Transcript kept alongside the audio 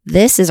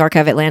This is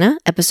Archive Atlanta,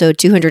 episode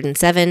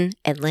 207,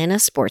 Atlanta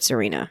Sports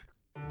Arena.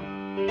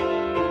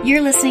 You're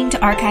listening to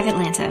Archive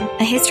Atlanta,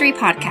 a history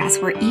podcast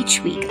where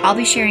each week I'll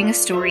be sharing a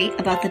story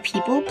about the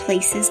people,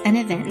 places, and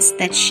events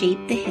that shape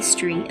the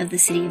history of the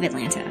city of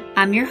Atlanta.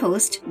 I'm your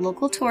host,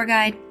 local tour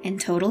guide,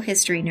 and total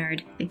history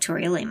nerd,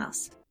 Victoria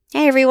Lemos.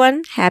 Hey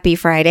everyone, happy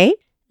Friday.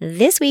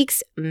 This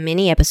week's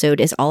mini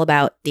episode is all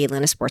about the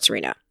Atlanta Sports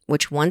Arena,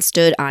 which once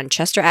stood on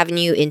Chester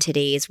Avenue in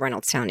today's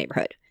Reynoldstown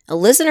neighborhood. A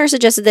listener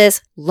suggested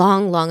this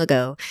long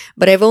ago,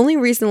 but I've only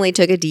recently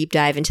took a deep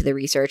dive into the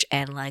research,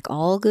 and like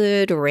all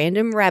good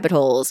random rabbit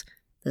holes,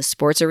 the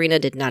sports arena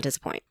did not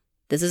disappoint.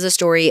 This is a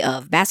story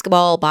of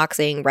basketball,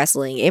 boxing,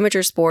 wrestling,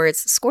 amateur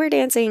sports, square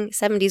dancing,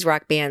 70s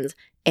rock bands,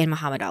 and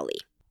Muhammad Ali.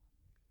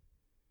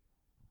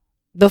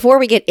 Before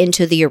we get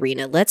into the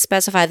arena, let's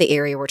specify the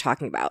area we're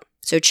talking about.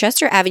 So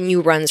Chester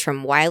Avenue runs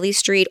from Wiley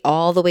Street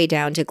all the way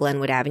down to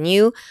Glenwood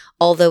Avenue,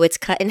 although it's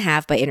cut in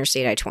half by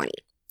Interstate I-20.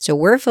 So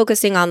we're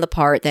focusing on the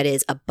part that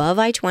is above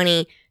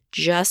I-20,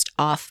 just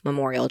off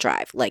Memorial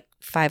Drive, like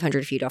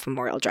 500 feet off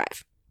Memorial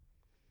Drive.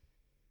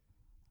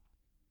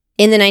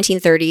 In the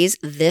 1930s,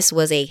 this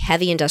was a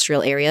heavy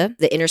industrial area.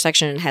 The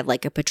intersection had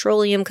like a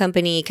petroleum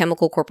company,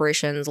 chemical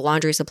corporations,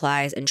 laundry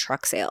supplies, and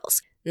truck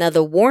sales. Now,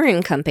 the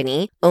Warren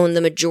Company owned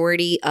the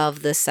majority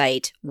of the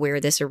site where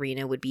this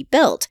arena would be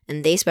built,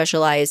 and they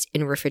specialized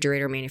in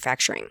refrigerator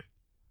manufacturing.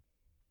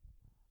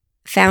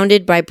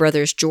 Founded by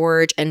brothers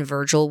George and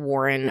Virgil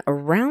Warren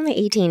around the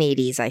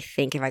 1880s, I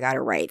think, if I got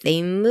it right.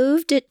 They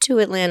moved it to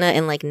Atlanta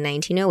in like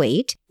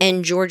 1908,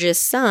 and George's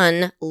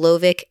son,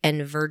 Lovick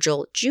and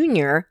Virgil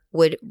Jr.,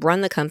 would run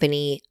the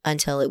company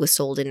until it was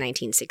sold in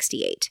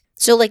 1968.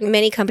 So like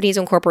many companies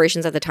and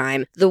corporations at the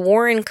time, the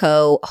Warren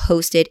Co.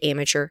 hosted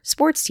amateur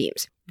sports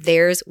teams.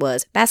 Theirs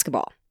was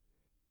basketball.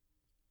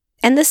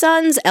 And the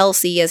sons,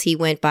 LC as he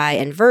went by,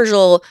 and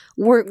Virgil,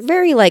 were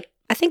very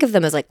I think of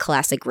them as like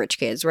classic rich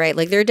kids, right?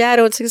 Like their dad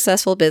owned a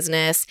successful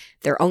business,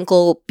 their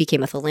uncle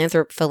became a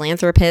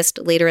philanthropist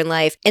later in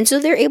life, and so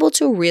they're able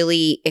to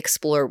really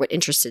explore what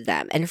interested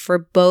them. And for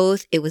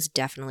both, it was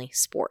definitely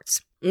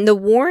sports. And the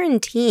Warren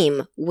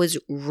team was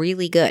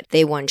really good.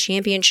 They won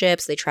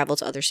championships, they traveled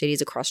to other cities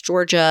across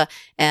Georgia,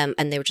 and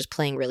they were just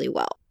playing really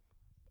well.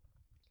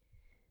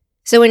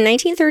 So in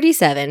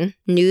 1937,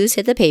 news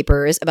hit the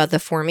papers about the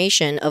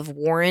formation of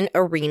Warren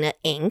Arena,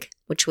 Inc.,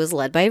 which was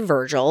led by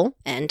Virgil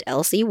and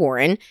L.C.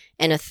 Warren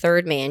and a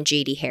third man,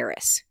 J.D.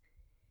 Harris.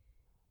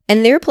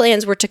 And their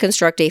plans were to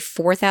construct a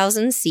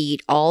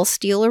 4,000-seat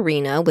all-steel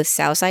arena with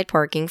southside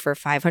parking for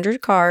 500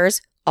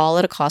 cars, all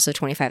at a cost of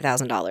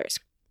 $25,000.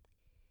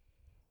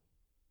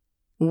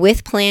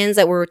 With plans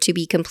that were to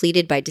be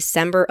completed by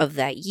December of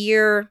that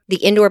year, the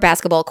indoor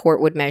basketball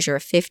court would measure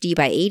 50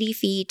 by 80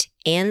 feet,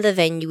 and the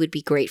venue would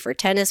be great for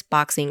tennis,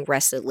 boxing,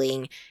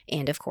 wrestling,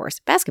 and of course,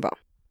 basketball.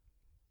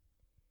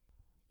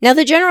 Now,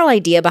 the general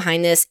idea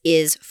behind this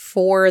is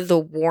for the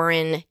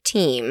Warren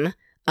team,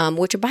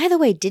 which, by the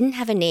way, didn't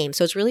have a name.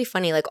 So it's really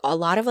funny. Like a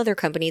lot of other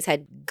companies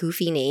had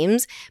goofy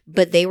names,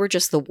 but they were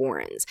just the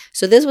Warrens.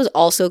 So this was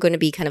also going to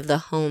be kind of the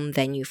home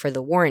venue for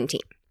the Warren team.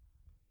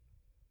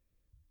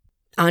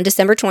 On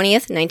December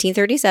 20th,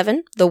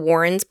 1937, the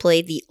Warrens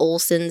played the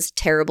Olsen's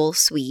Terrible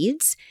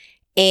Swedes.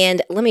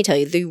 And let me tell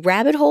you, the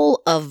rabbit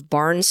hole of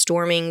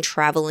barnstorming,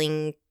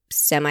 traveling,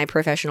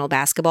 semi-professional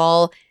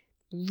basketball,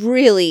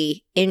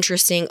 really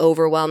interesting,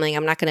 overwhelming.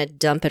 I'm not going to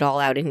dump it all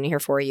out in here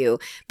for you.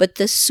 But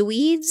the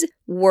Swedes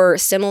were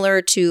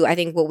similar to, I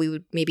think, what we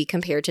would maybe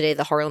compare today,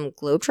 the Harlem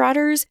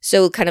Globetrotters.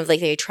 So kind of like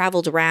they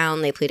traveled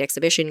around, they played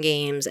exhibition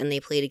games, and they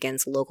played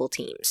against local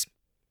teams.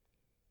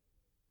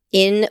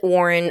 In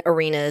Warren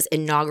Arena's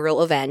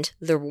inaugural event,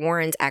 the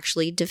Warrens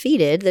actually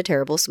defeated the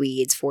Terrible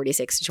Swedes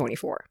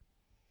 46-24.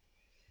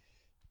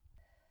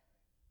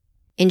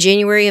 In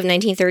January of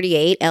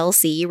 1938,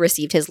 LC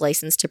received his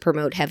license to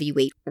promote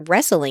heavyweight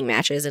wrestling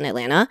matches in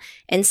Atlanta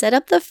and set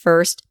up the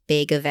first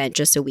big event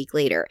just a week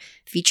later,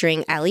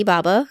 featuring Ali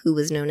Baba, who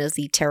was known as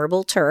the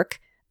Terrible Turk,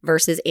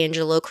 versus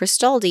Angelo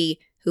Cristaldi,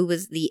 who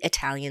was the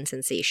Italian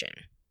sensation.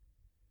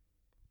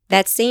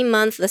 That same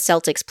month, the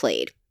Celtics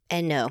played.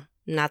 And no,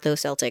 not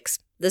those Celtics.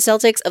 The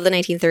Celtics of the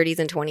 1930s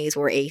and 20s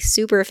were a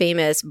super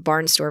famous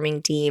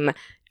barnstorming team,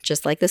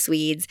 just like the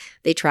Swedes.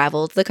 They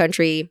traveled the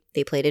country,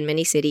 they played in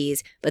many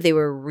cities, but they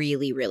were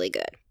really, really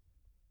good.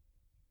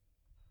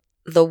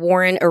 The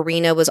Warren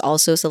Arena was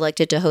also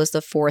selected to host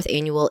the 4th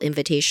annual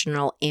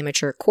Invitational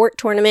Amateur Court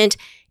Tournament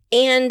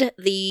and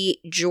the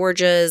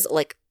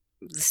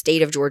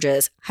state of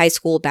Georgia's high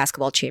school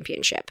basketball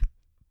championship.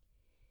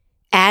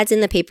 Ads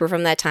in the paper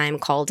from that time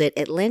called it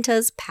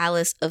Atlanta's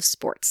Palace of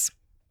Sports.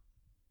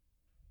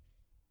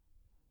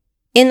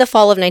 In the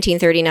fall of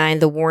 1939,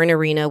 the Warren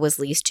Arena was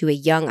leased to a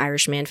young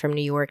Irishman from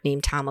New York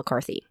named Tom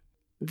McCarthy.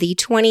 The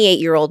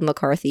 28-year-old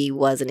McCarthy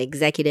was an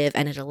executive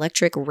at an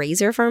electric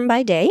razor firm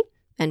by day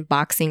and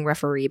boxing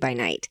referee by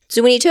night.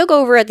 So when he took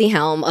over at the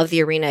helm of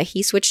the arena,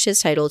 he switched his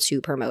title to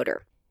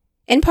promoter.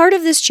 And part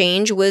of this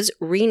change was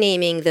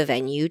renaming the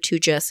venue to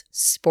just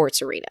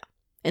Sports Arena.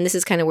 And this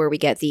is kind of where we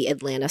get the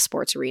Atlanta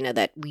Sports Arena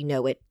that we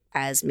know it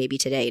as maybe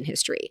today in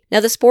history. Now,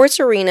 the sports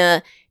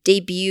arena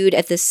debuted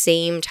at the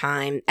same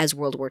time as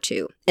World War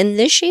II, and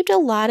this shaped a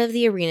lot of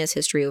the arena's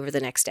history over the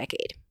next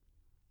decade.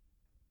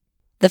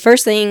 The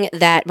first thing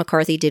that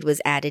McCarthy did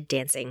was added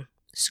dancing,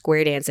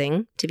 square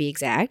dancing to be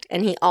exact,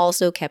 and he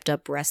also kept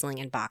up wrestling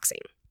and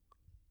boxing.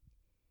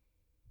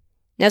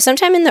 Now,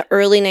 sometime in the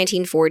early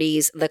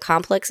 1940s, the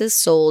complex is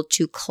sold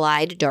to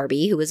Clyde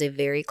Darby, who was a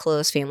very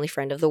close family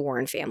friend of the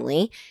Warren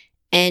family,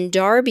 and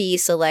Darby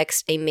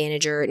selects a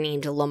manager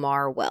named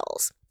Lamar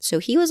Wells. So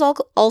he was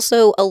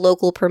also a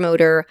local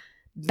promoter,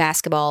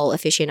 basketball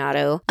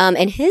aficionado,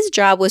 and his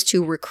job was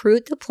to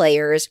recruit the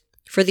players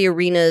for the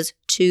arena's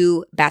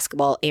 2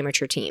 basketball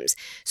amateur teams.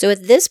 So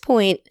at this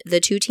point, the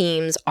 2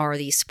 teams are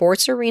the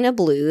Sports Arena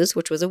Blues,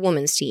 which was a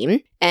women's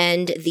team,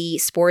 and the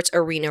Sports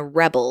Arena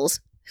Rebels,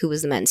 who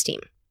was the men's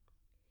team.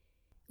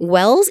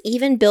 Wells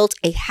even built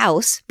a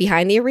house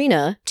behind the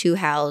arena to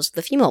house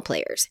the female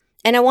players.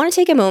 And I want to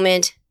take a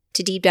moment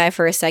to deep dive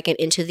for a second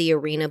into the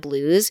Arena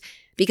Blues,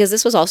 because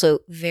this was also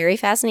very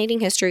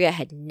fascinating history. I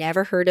had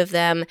never heard of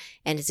them,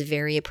 and it's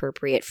very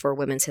appropriate for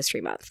Women's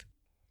History Month.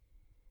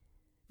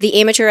 The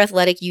Amateur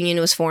Athletic Union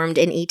was formed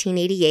in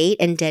 1888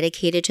 and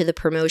dedicated to the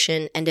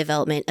promotion and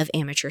development of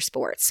amateur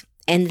sports.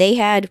 And they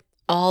had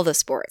all the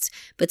sports,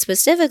 but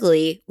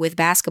specifically with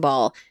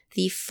basketball,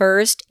 the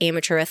first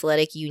Amateur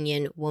Athletic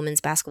Union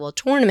women's basketball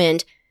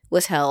tournament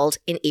was held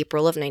in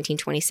April of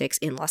 1926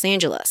 in Los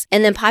Angeles.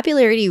 And then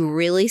popularity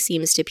really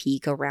seems to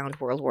peak around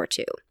World War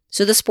II.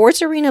 So the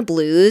Sports Arena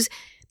Blues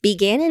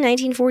began in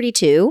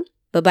 1942,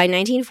 but by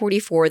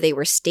 1944 they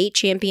were state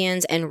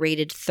champions and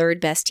rated 3rd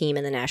best team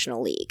in the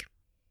National League.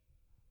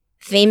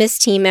 Famous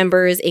team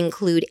members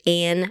include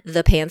Anne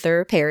the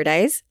Panther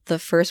Paradise, the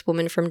first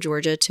woman from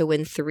Georgia to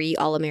win 3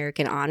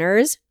 All-American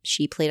honors.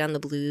 She played on the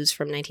Blues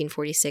from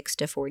 1946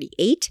 to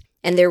 48.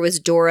 And there was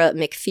Dora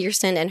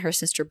McPherson and her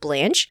sister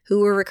Blanche,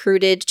 who were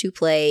recruited to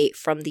play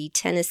from the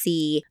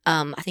Tennessee,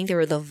 I think they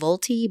were the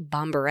Vultee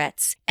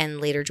Bomberettes, and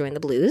later joined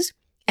the Blues.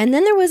 And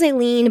then there was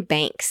Aileen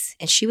Banks,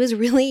 and she was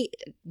really,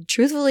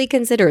 truthfully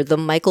considered the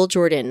Michael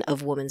Jordan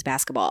of women's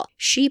basketball.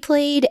 She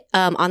played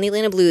on the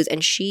Atlanta Blues,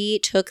 and she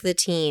took the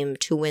team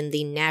to win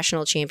the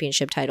national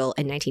championship title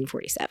in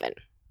 1947.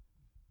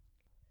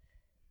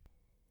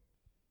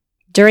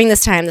 During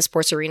this time, the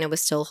sports arena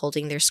was still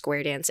holding their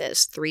square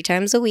dances 3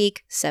 times a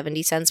week,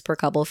 70 cents per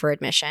couple for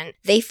admission.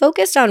 They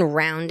focused on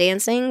round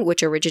dancing,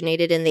 which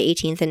originated in the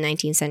 18th and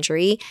 19th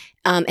century,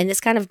 and this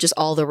kind of just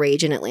all the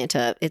rage in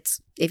Atlanta.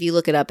 If you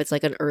look it up, it's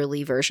like an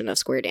early version of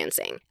square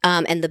dancing.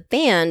 And the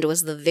band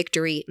was the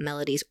Victory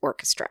Melodies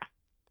Orchestra.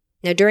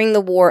 Now, during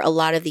the war, a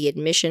lot of the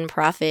admission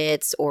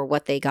profits or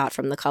what they got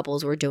from the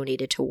couples were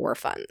donated to war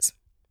funds.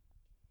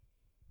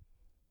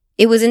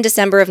 It was in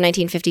December of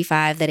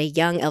 1955 that a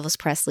young Elvis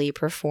Presley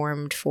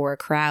performed for a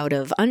crowd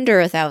of under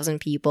 1,000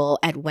 people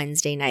at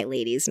Wednesday Night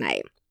Ladies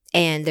Night.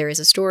 And there is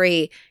a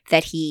story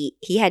that he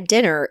had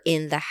dinner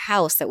in the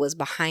house that was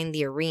behind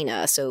the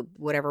arena. So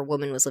whatever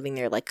woman was living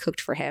there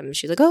cooked for him.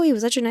 She's like, oh, he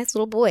was such a nice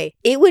little boy.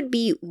 It would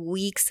be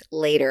weeks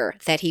later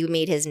that he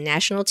made his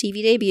national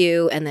TV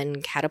debut and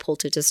then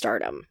catapulted to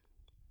stardom.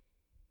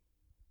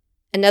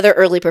 Another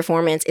early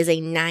performance is a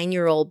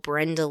 9-year-old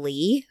Brenda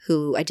Lee,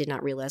 who I did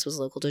not realize was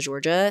local to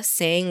Georgia,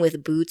 sang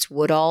with Boots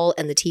Woodall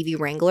and the TV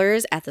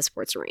Wranglers at the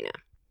sports arena.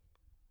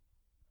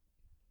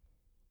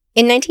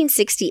 In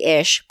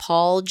 1960-ish,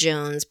 Paul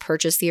Jones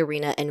purchased the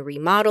arena and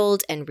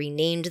remodeled and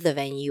renamed the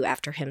venue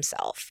after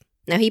himself.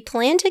 Now, he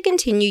planned to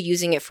continue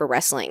using it for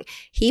wrestling.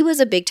 He was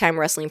a big-time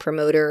wrestling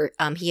promoter.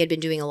 He had been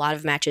doing a lot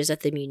of matches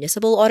at the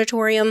Municipal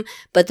Auditorium,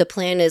 but the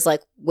plan is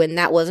when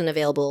that wasn't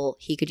available,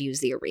 he could use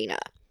the arena.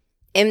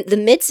 And the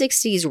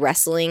mid-60s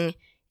wrestling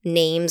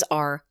names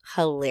are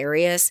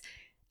hilarious,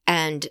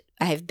 and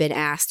I have been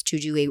asked to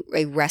do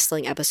a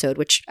wrestling episode,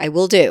 which I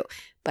will do,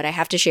 but I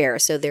have to share.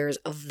 So there's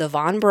the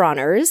Von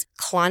Brauners,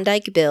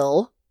 Klondike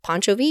Bill,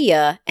 Pancho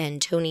Villa,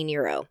 and Tony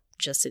Nero,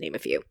 just to name a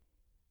few.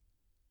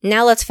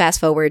 Now let's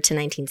fast forward to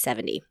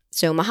 1970.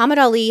 So Muhammad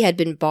Ali had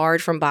been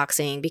barred from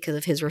boxing because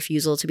of his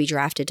refusal to be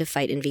drafted to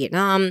fight in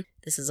Vietnam.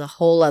 This is a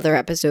whole other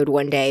episode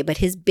one day, but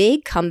his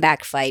big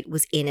comeback fight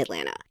was in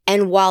Atlanta.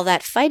 And while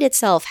that fight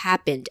itself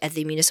happened at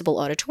the Municipal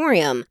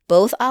Auditorium,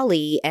 both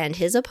Ali and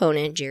his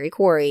opponent, Jerry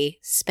Quarry,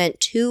 spent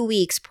 2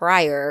 weeks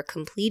prior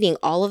completing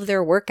all of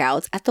their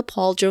workouts at the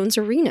Paul Jones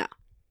Arena.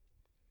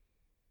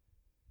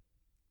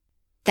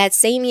 That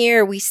same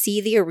year, we see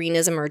the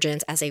arena's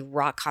emergence as a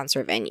rock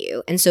concert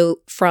venue. And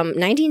so from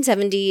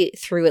 1970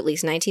 through at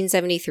least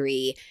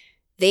 1973,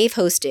 they've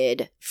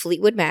hosted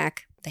Fleetwood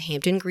Mac, the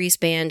Hampton Grease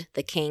Band,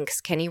 the Kinks,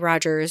 Kenny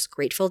Rogers,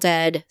 Grateful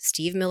Dead,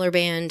 Steve Miller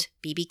Band,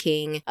 B.B.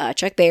 King,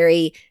 Chuck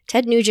Berry,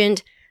 Ted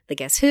Nugent, the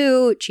Guess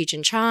Who, Cheech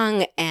and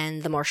Chong,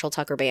 and the Marshall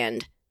Tucker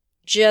Band.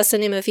 Just to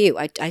name a few.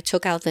 I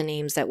took out the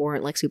names that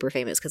weren't super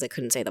famous because I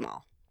couldn't say them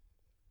all.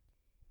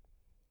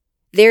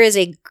 There is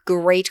a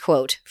great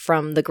quote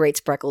from The Great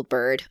Spreckled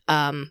Bird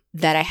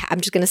that I'm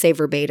just going to say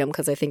verbatim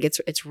because I think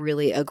it's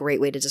really a great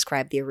way to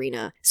describe the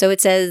arena. So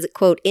it says,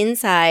 quote,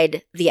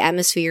 "Inside, the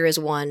atmosphere is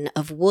one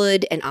of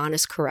wood and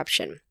honest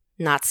corruption.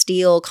 not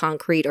steel,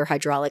 concrete, or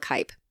hydraulic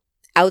hype.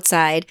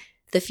 Outside,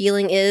 the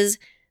feeling is,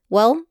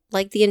 well,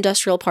 like the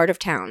industrial part of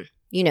town.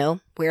 You know,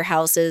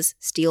 warehouses,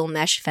 steel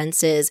mesh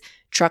fences,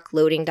 truck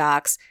loading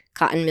docks,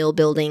 cotton mill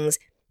buildings,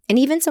 and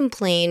even some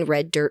plain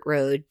red dirt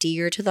road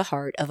dear to the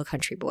heart of a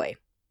country boy."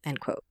 End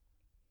quote.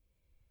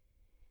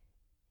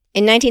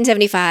 In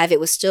 1975,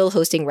 it was still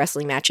hosting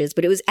wrestling matches,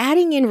 but it was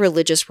adding in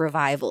religious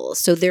revivals.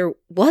 So there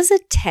was a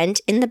tent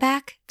in the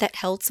back that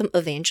held some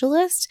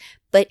evangelists,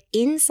 but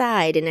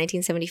inside in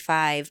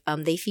 1975,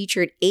 they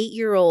featured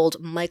 8-year-old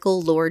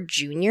Michael Lord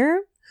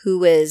Jr., who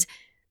was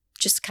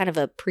just kind of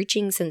a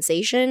preaching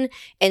sensation.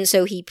 And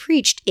so he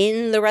preached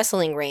in the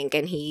wrestling rink,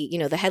 and he,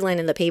 the headline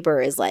in the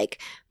paper is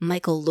like,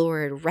 "Michael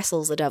Lord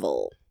wrestles a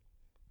devil."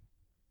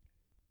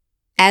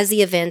 As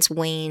the events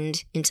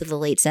waned into the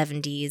late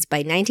 70s, by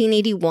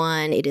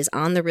 1981, it is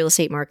on the real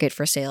estate market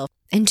for sale.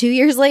 And 2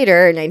 years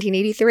later, in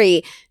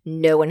 1983,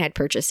 no one had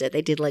purchased it.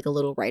 They did like a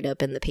little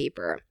write-up in the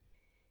paper.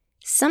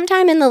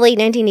 Sometime in the late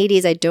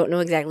 1980s, I don't know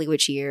exactly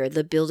which year,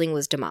 the building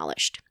was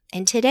demolished.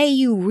 And today,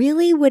 you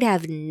really would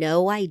have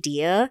no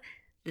idea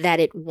that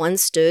it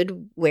once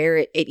stood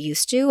where it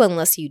used to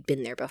unless you'd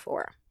been there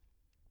before.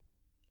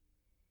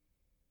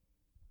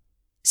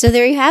 So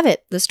there you have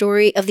it, the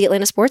story of the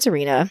Atlanta Sports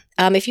Arena.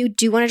 If you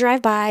do want to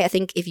drive by, I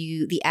think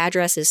the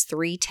address is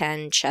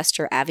 310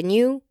 Chester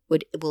Avenue,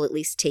 will at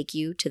least take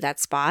you to that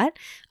spot.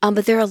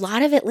 But there are a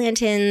lot of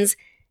Atlantans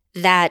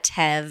that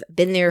have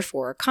been there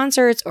for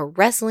concerts or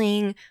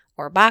wrestling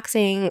or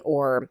boxing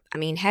or,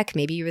 heck,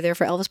 maybe you were there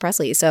for Elvis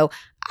Presley. So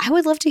I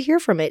would love to hear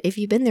from it. If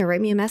you've been there, write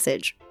me a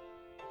message.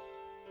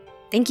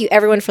 Thank you,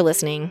 everyone, for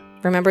listening.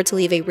 Remember to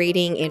leave a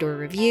rating and or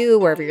review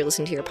wherever you're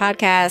listening to your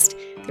podcast.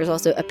 There's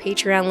also a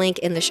Patreon link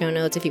in the show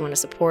notes if you want to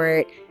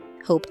support.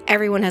 Hope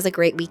everyone has a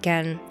great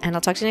weekend, and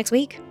I'll talk to you next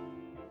week.